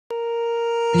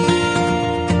Good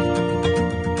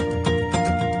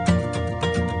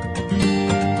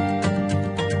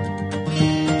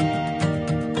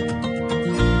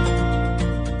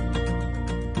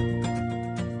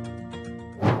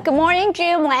morning,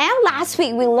 Dreamland. Last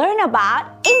week we learned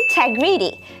about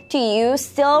integrity. Do you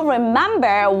still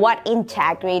remember what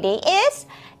integrity is?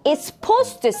 It's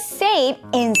supposed to save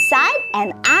inside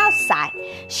and outside.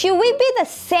 Should we be the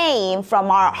same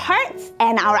from our hearts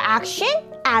and our action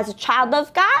as a child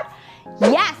of God?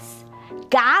 Yes,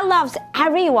 God loves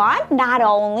everyone, not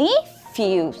only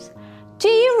few. Do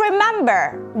you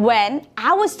remember when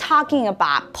I was talking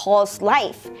about Paul's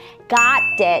life? God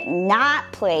did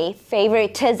not play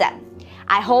favoritism.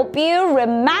 I hope you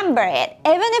remember it.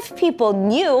 Even if people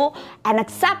knew and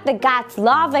accepted God's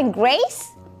love and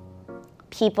grace,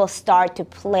 people start to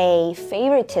play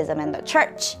favoritism in the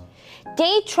church.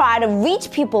 They try to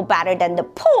reach people better than the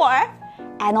poor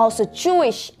and also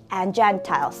Jewish and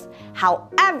Gentiles.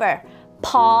 However,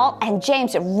 Paul and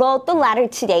James wrote the letter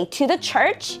today to the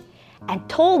church and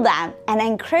told them and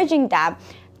encouraging them,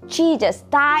 Jesus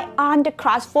died on the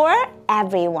cross for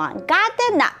everyone. God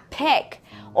did not pick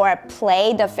or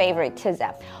play the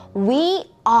favoritism. We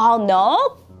all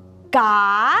know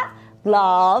God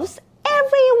loves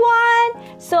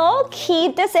everyone. So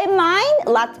keep this in mind.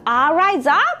 Let's all rise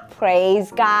up.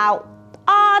 Praise God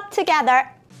all together.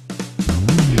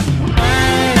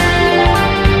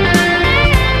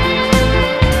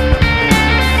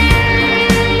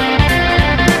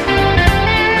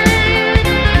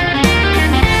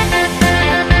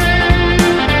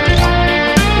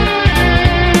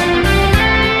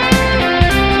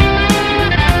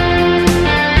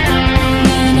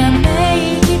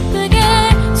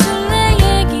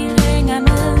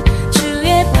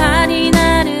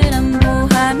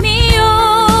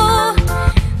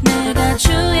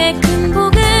 주의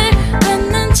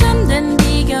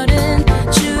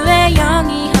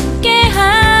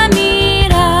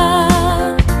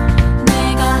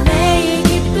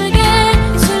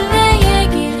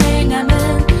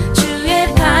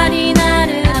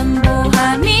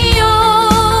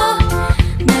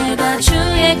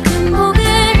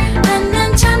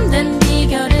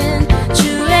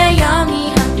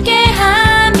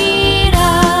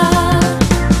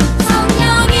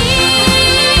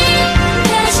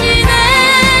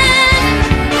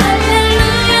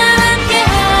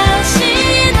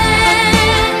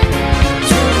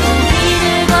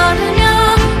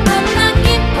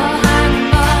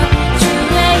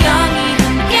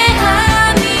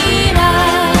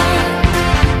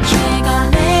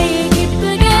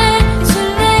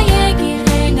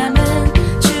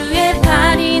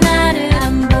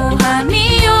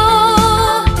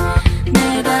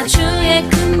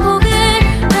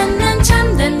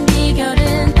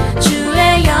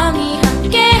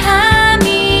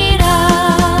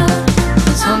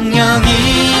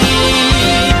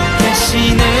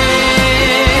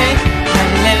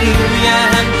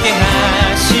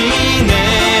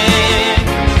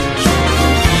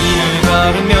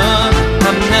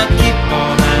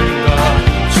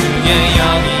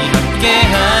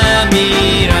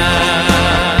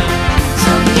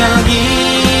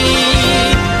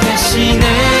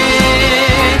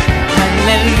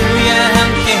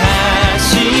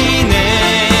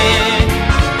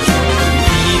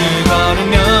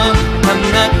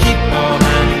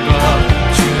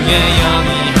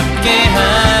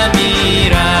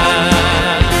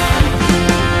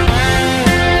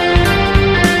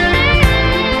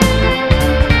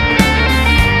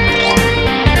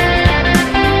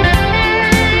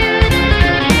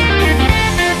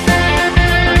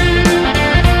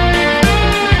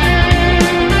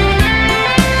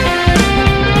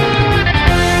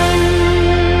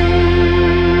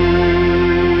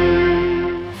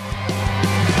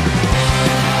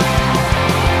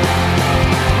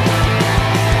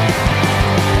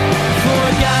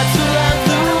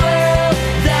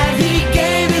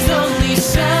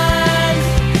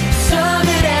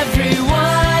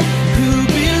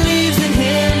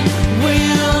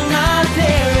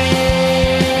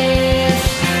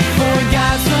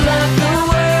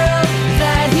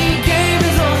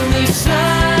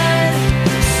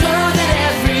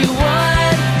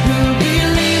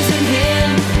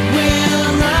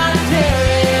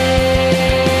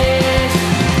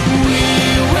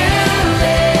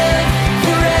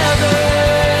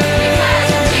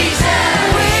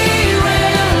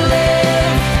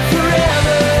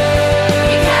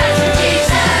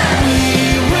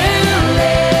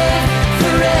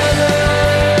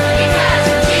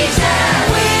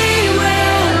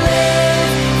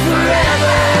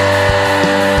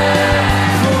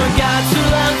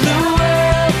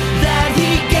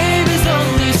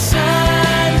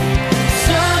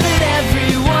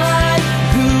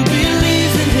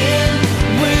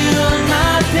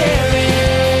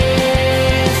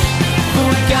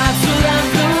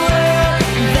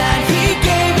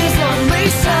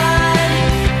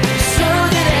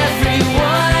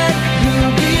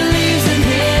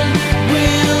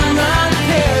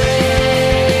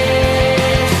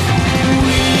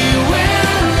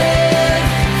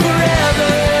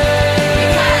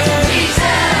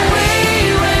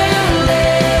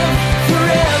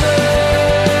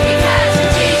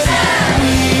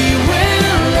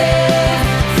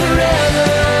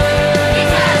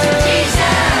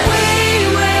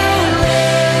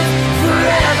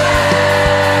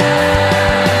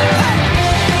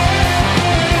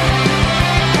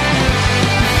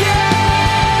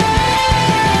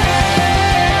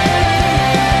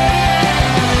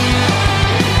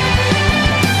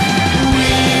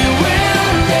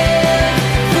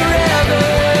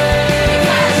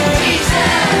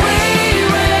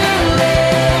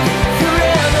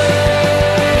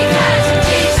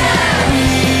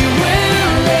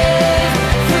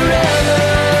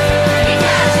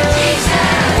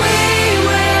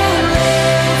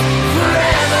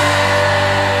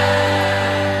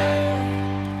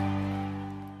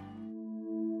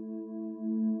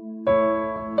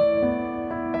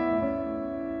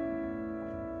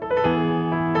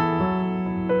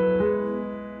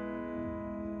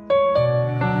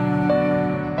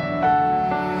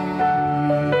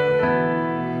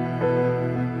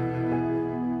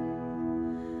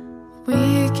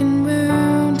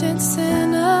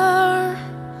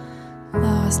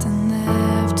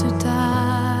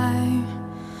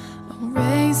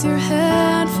Raise your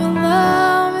head, for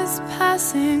love is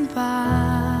passing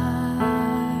by.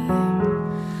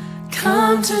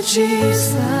 Come to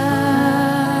Jesus.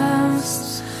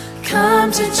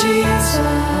 Come to Jesus.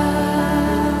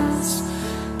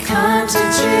 Come to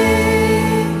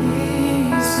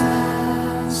Jesus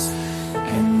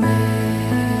and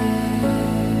live.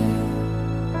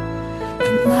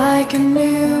 And like a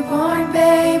newborn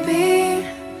baby,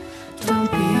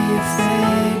 don't be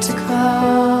afraid to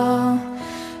call.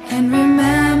 And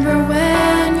remember,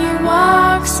 when you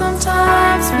walk,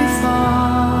 sometimes we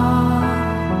fall.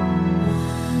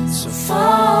 So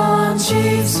fall on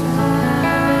Jesus.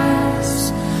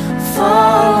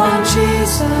 Fall on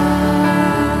Jesus.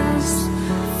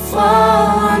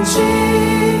 Fall on Jesus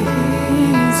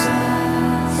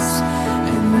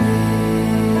and live.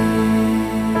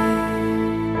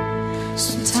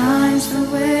 Sometimes the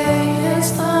way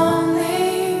is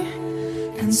lonely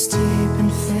and steep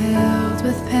and filled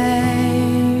with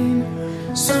pain.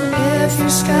 So if your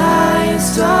sky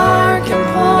is dark and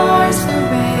pours the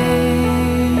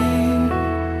rain,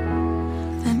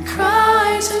 then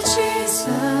cry to Jesus.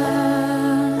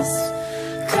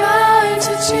 Cry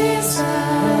to Jesus.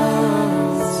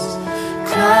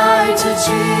 Cry to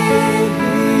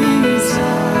Jesus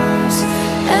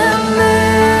and live.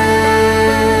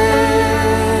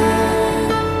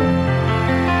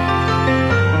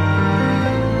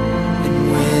 And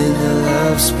when the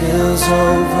love spills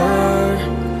over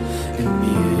and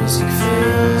music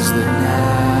fills the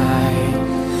night,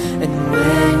 and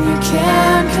when you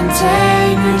can't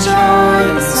contain your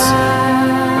joy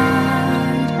inside,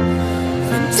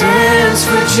 then dance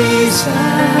for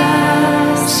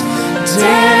Jesus.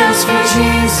 Dance for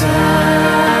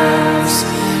Jesus.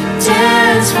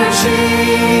 Dance for Jesus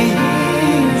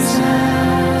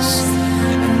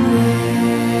and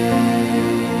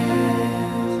live.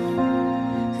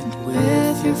 And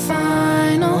with your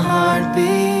final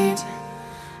heartbeat,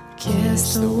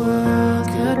 kiss the world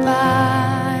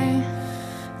goodbye.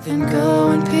 Then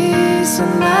go in peace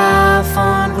and laugh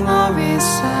on glory's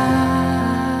side.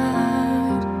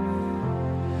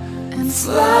 And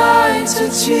fly to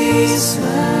Jesus.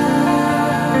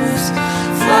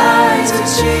 Fly to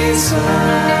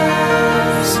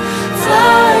Jesus.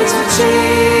 Fly to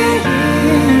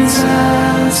Jesus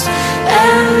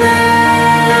and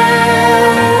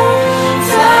live.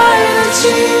 Fly to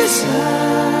Jesus.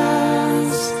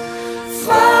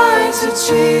 Fly to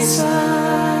Jesus.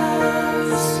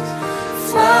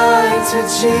 Fly to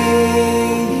Jesus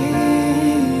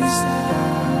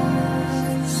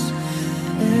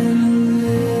and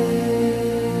live.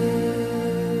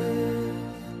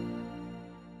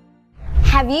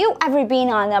 Have you ever been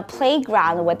on a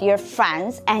playground with your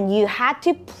friends and you had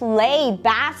to play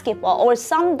basketball or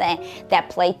something that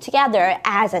played together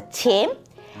as a team?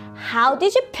 How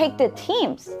did you pick the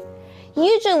teams?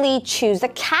 Usually choose the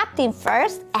captain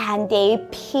first and they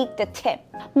pick the team.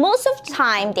 Most of the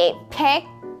time they pick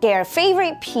their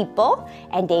favorite people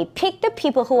and they pick the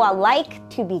people who I like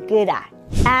to be good at.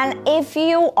 And if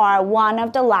you are one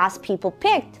of the last people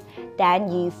picked,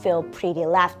 then you feel pretty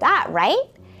left out, right?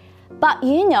 But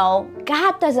you know,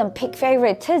 God doesn't pick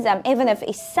favoritism even if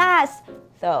it says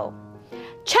so.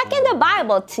 Check in the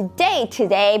Bible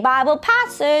today Bible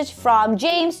passage from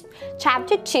James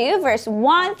chapter 2 verse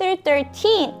 1 through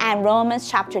 13 and Romans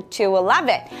chapter 2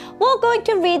 11. We're going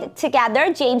to read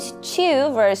together James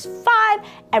 2 verse 5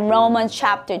 and Romans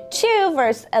chapter 2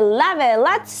 verse 11.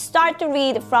 Let's start to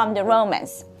read from the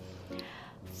Romans.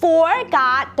 For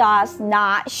God does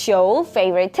not show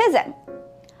favoritism.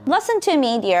 Listen to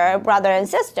me, dear brothers and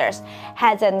sisters.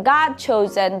 Hasn't God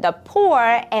chosen the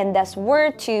poor in this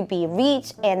world to be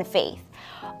rich in faith?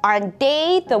 Aren't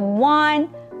they the one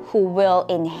who will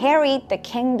inherit the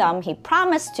kingdom He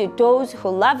promised to those who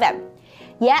love Him?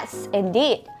 Yes,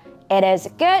 indeed. It is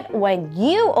good when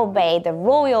you obey the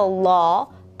royal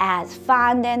law as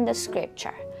found in the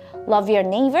scripture. Love your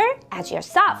neighbor as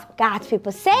yourself. God's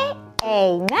people say,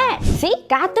 Amen. See,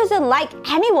 God doesn't like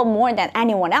anyone more than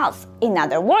anyone else. In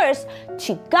other words,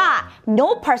 to God,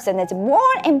 no person is more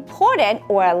important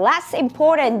or less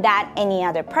important than any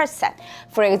other person.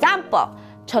 For example,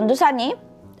 전도사님,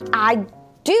 I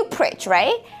do preach,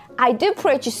 right? I do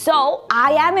preach, so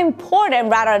I am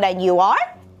important rather than you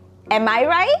are. Am I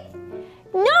right?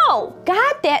 No,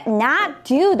 God did not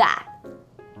do that.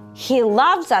 He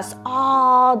loves us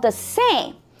all the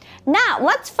same. Now,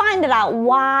 let's find out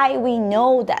why we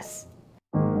know this.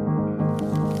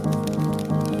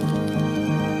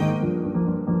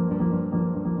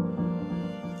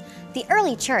 The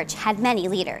early church had many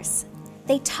leaders.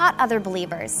 They taught other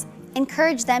believers,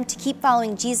 encouraged them to keep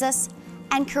following Jesus,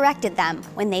 and corrected them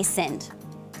when they sinned.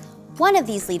 One of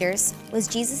these leaders was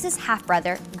Jesus'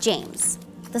 half-brother, James,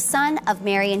 the son of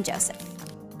Mary and Joseph.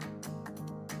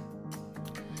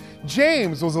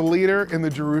 James was a leader in the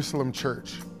Jerusalem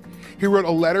church. He wrote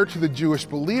a letter to the Jewish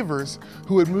believers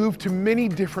who had moved to many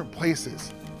different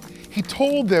places. He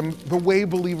told them the way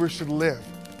believers should live.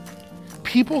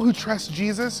 People who trust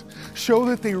Jesus show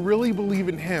that they really believe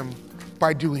in him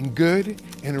by doing good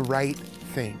and right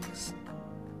things.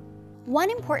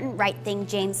 One important right thing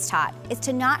James taught is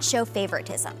to not show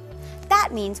favoritism.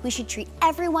 That means we should treat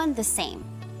everyone the same.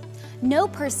 No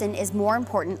person is more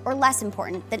important or less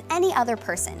important than any other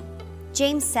person.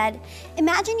 James said,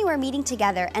 imagine you are meeting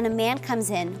together and a man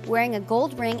comes in wearing a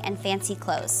gold ring and fancy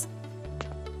clothes.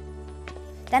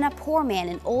 Then a poor man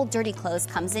in old dirty clothes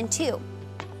comes in too.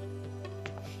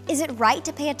 Is it right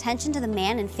to pay attention to the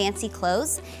man in fancy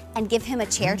clothes and give him a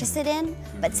chair to sit in,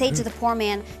 but say to the poor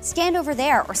man, stand over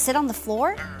there or sit on the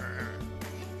floor?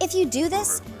 If you do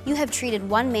this, you have treated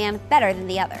one man better than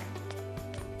the other.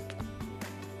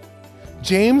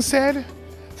 James said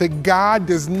that God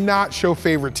does not show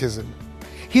favoritism.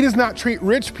 He does not treat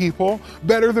rich people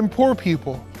better than poor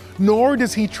people, nor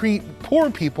does he treat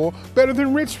poor people better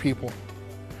than rich people.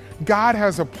 God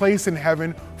has a place in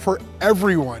heaven for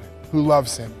everyone who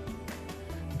loves him.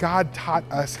 God taught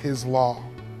us his law.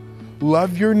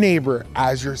 Love your neighbor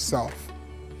as yourself.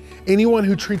 Anyone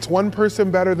who treats one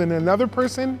person better than another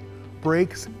person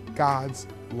breaks God's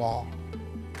law.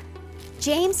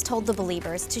 James told the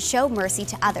believers to show mercy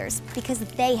to others because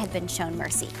they had been shown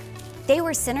mercy. They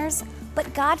were sinners,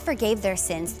 but God forgave their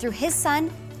sins through his son,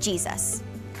 Jesus.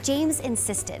 James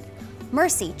insisted,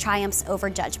 mercy triumphs over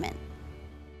judgment.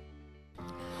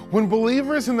 When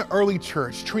believers in the early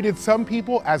church treated some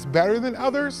people as better than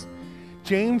others,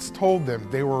 James told them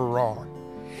they were wrong.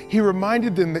 He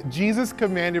reminded them that Jesus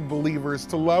commanded believers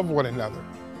to love one another.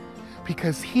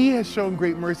 Because he has shown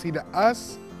great mercy to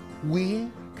us, we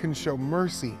can show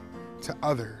mercy to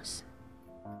others.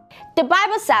 The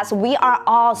Bible says we are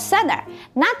all sinners.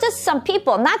 Not just some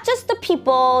people, not just the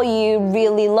people you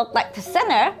really look like the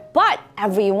sinner, but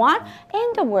everyone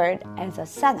in the world is a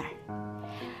sinner.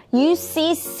 You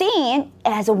see sin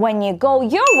as when you go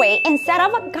your way instead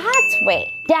of God's way.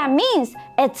 That means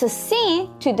it's a sin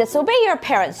to disobey your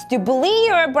parents, to bully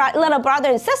your little brother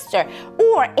and sister,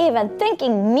 or even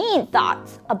thinking mean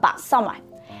thoughts about someone.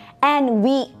 And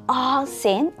we all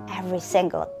sin every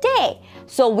single day.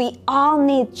 So we all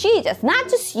need Jesus. Not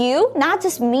just you, not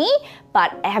just me,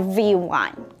 but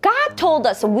everyone. God told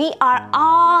us we are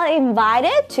all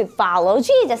invited to follow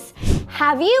Jesus.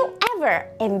 Have you ever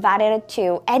invited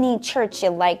to any church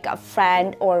like a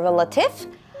friend or relative?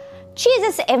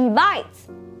 Jesus invites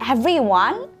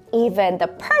everyone, even the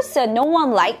person no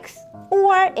one likes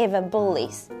or even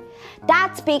bullies.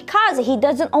 That's because he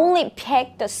doesn't only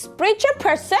pick the spiritual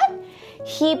person,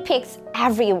 he picks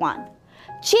everyone.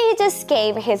 Jesus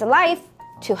gave his life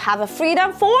to have a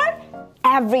freedom for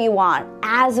everyone.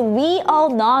 As we all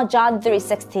know, John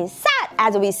 3:16 said,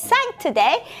 as we sang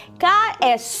today, God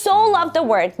is so loved the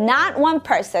world, not one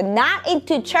person, not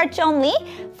into church only,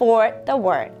 for the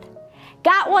world.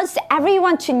 God wants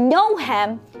everyone to know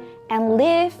him and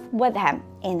live with him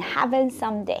in heaven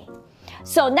someday.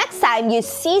 So next time you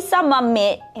see someone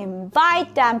meet,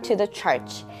 invite them to the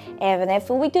church. Even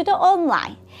if we do the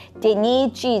online, they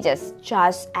need Jesus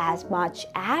just as much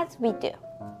as we do.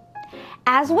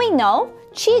 As we know,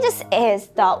 Jesus is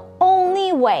the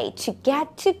only way to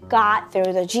get to God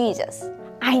through the Jesus.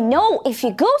 I know if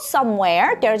you go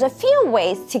somewhere, there's a few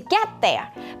ways to get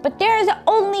there, but there's the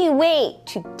only way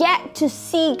to get to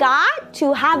see God,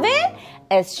 to heaven,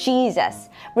 is Jesus.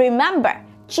 Remember,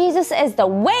 Jesus is the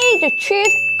way, the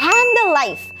truth, and the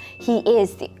life. He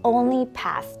is the only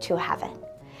path to heaven.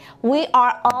 We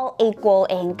are all equal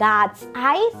in God's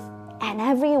eyes, and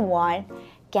everyone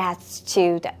gets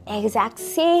to the exact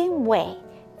same way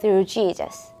through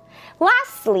Jesus.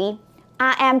 Lastly,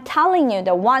 I am telling you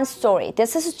the one story.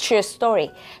 This is a true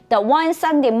story. The one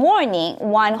Sunday morning,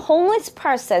 one homeless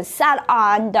person sat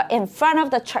in front of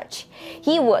the church.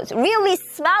 He was really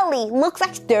smelly, looks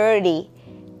like dirty,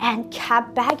 and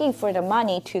kept begging for the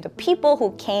money to the people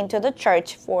who came to the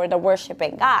church for the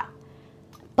worshiping God.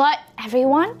 But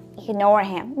everyone ignored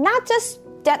him. Not just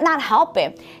did not help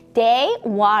him. They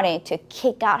wanted to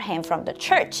kick out him from the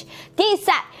church. They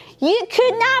said, "You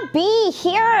could not be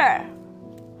here."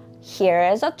 Here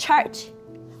is a church.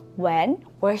 When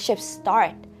worship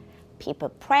started, people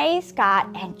praised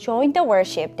God and joined the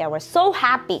worship. They were so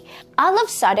happy. All of a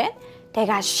sudden, they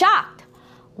got shocked.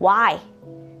 Why?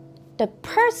 The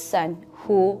person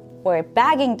who were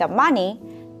begging the money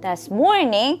this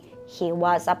morning, he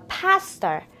was a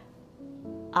pastor,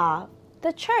 a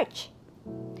the church.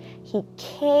 He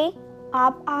came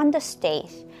up on the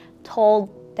stage,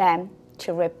 told them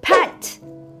to repent.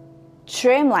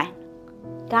 Dreamland.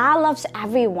 God loves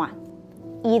everyone,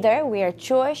 either we are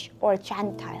Jewish or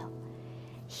Gentile.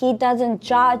 He doesn't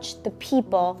judge the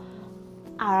people,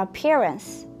 our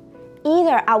appearance.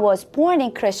 Either I was born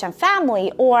in Christian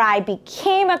family or I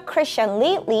became a Christian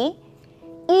lately.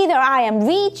 Either I am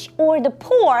rich or the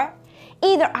poor.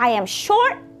 Either I am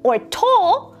short or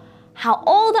tall. How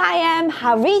old I am,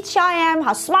 how rich I am,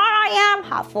 how smart I am,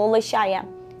 how foolish I am.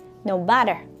 No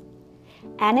matter.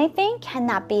 Anything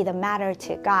cannot be the matter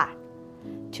to God.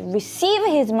 To receive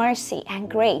His mercy and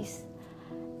grace.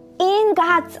 In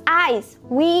God's eyes,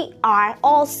 we are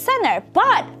all sinners,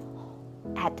 but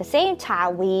at the same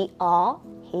time, we are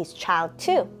His child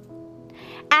too.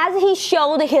 As He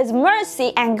showed His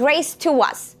mercy and grace to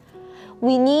us,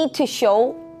 we need to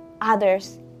show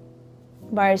others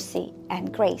mercy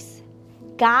and grace.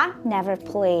 God never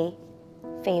plays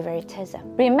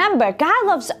favoritism. Remember, God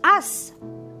loves us,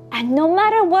 and no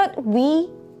matter what we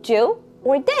do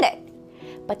or did it.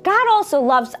 But God also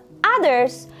loves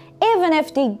others even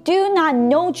if they do not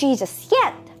know Jesus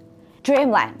yet.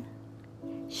 Dreamland.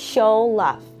 Show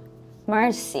love,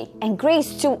 mercy, and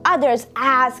grace to others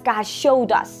as God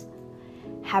showed us.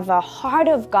 Have a heart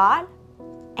of God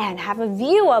and have a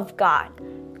view of God.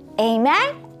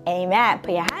 Amen? Amen.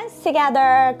 Put your hands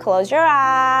together. Close your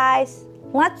eyes.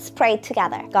 Let's pray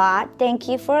together. God, thank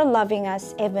you for loving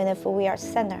us even if we are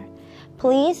sinners.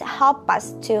 Please help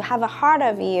us to have a heart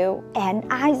of you and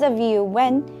eyes of you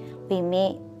when we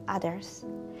meet others.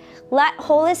 Let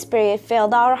Holy Spirit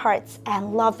fill our hearts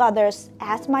and love others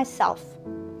as myself.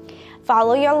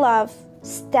 Follow your love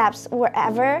steps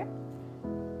wherever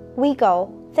we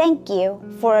go. Thank you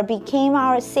for becoming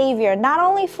our Savior, not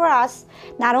only for us,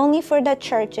 not only for the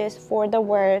churches, for the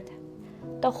world,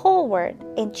 the whole world.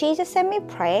 In Jesus' name we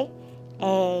pray.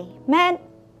 Amen.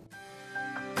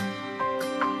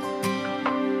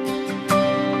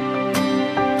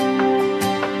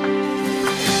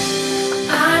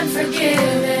 I'm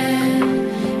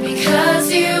forgiven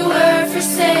because you were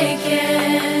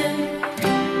forsaken.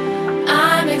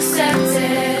 I'm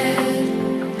accepted.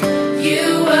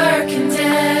 You were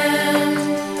condemned.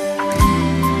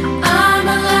 I'm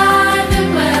alive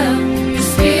and well. Your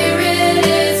spirit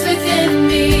is within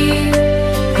me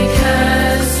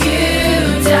because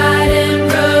you died and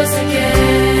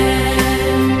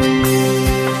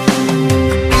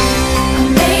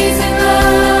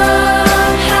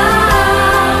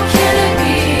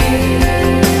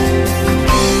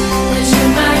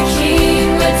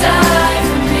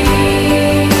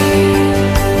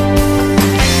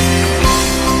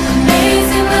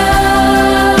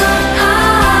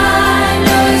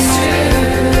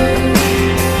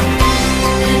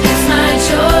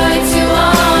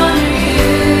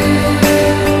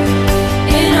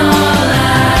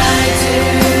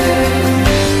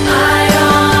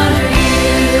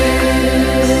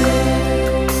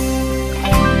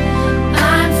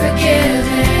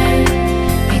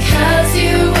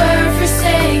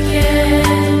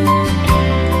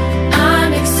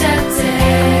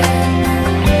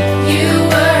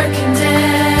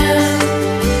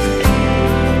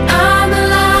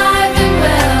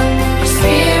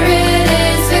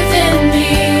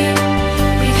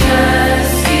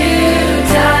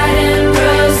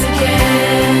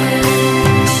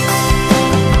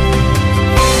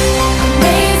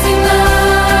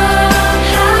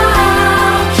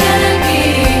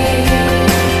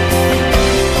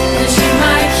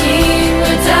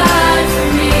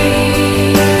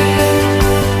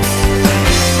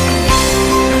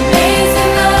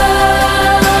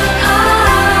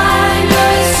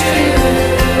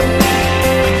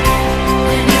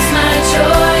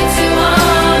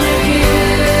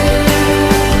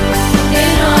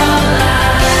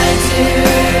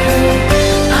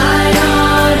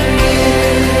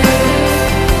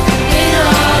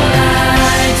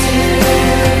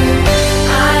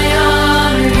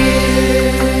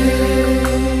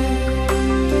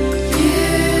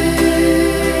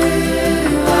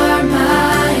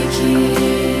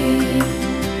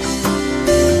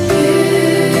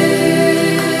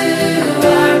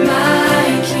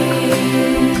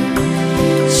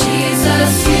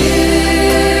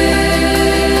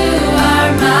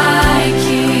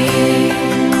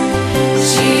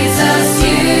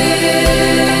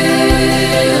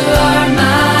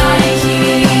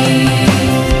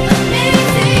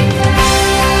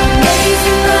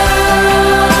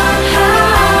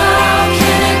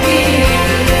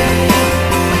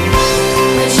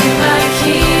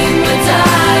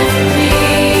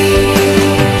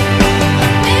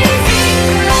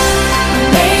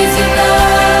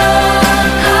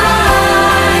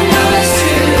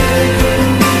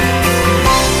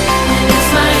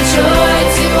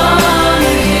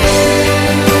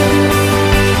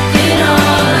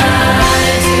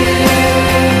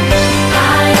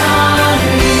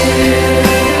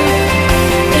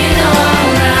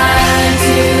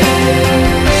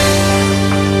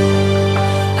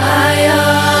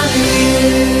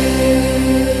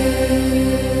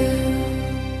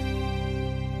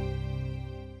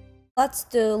Let's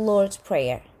do Lord's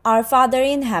Prayer. Our Father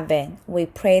in heaven, we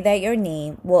pray that your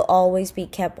name will always be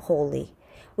kept holy.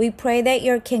 We pray that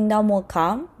your kingdom will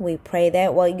come. We pray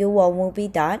that what you want will be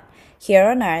done, here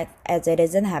on earth as it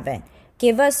is in heaven.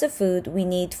 Give us the food we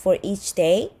need for each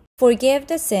day. Forgive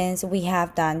the sins we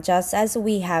have done, just as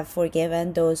we have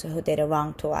forgiven those who did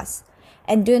wrong to us.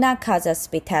 And do not cause us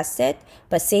to be tested,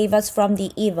 but save us from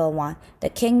the evil one. The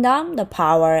kingdom, the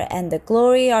power, and the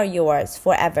glory are yours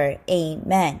forever.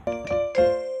 Amen.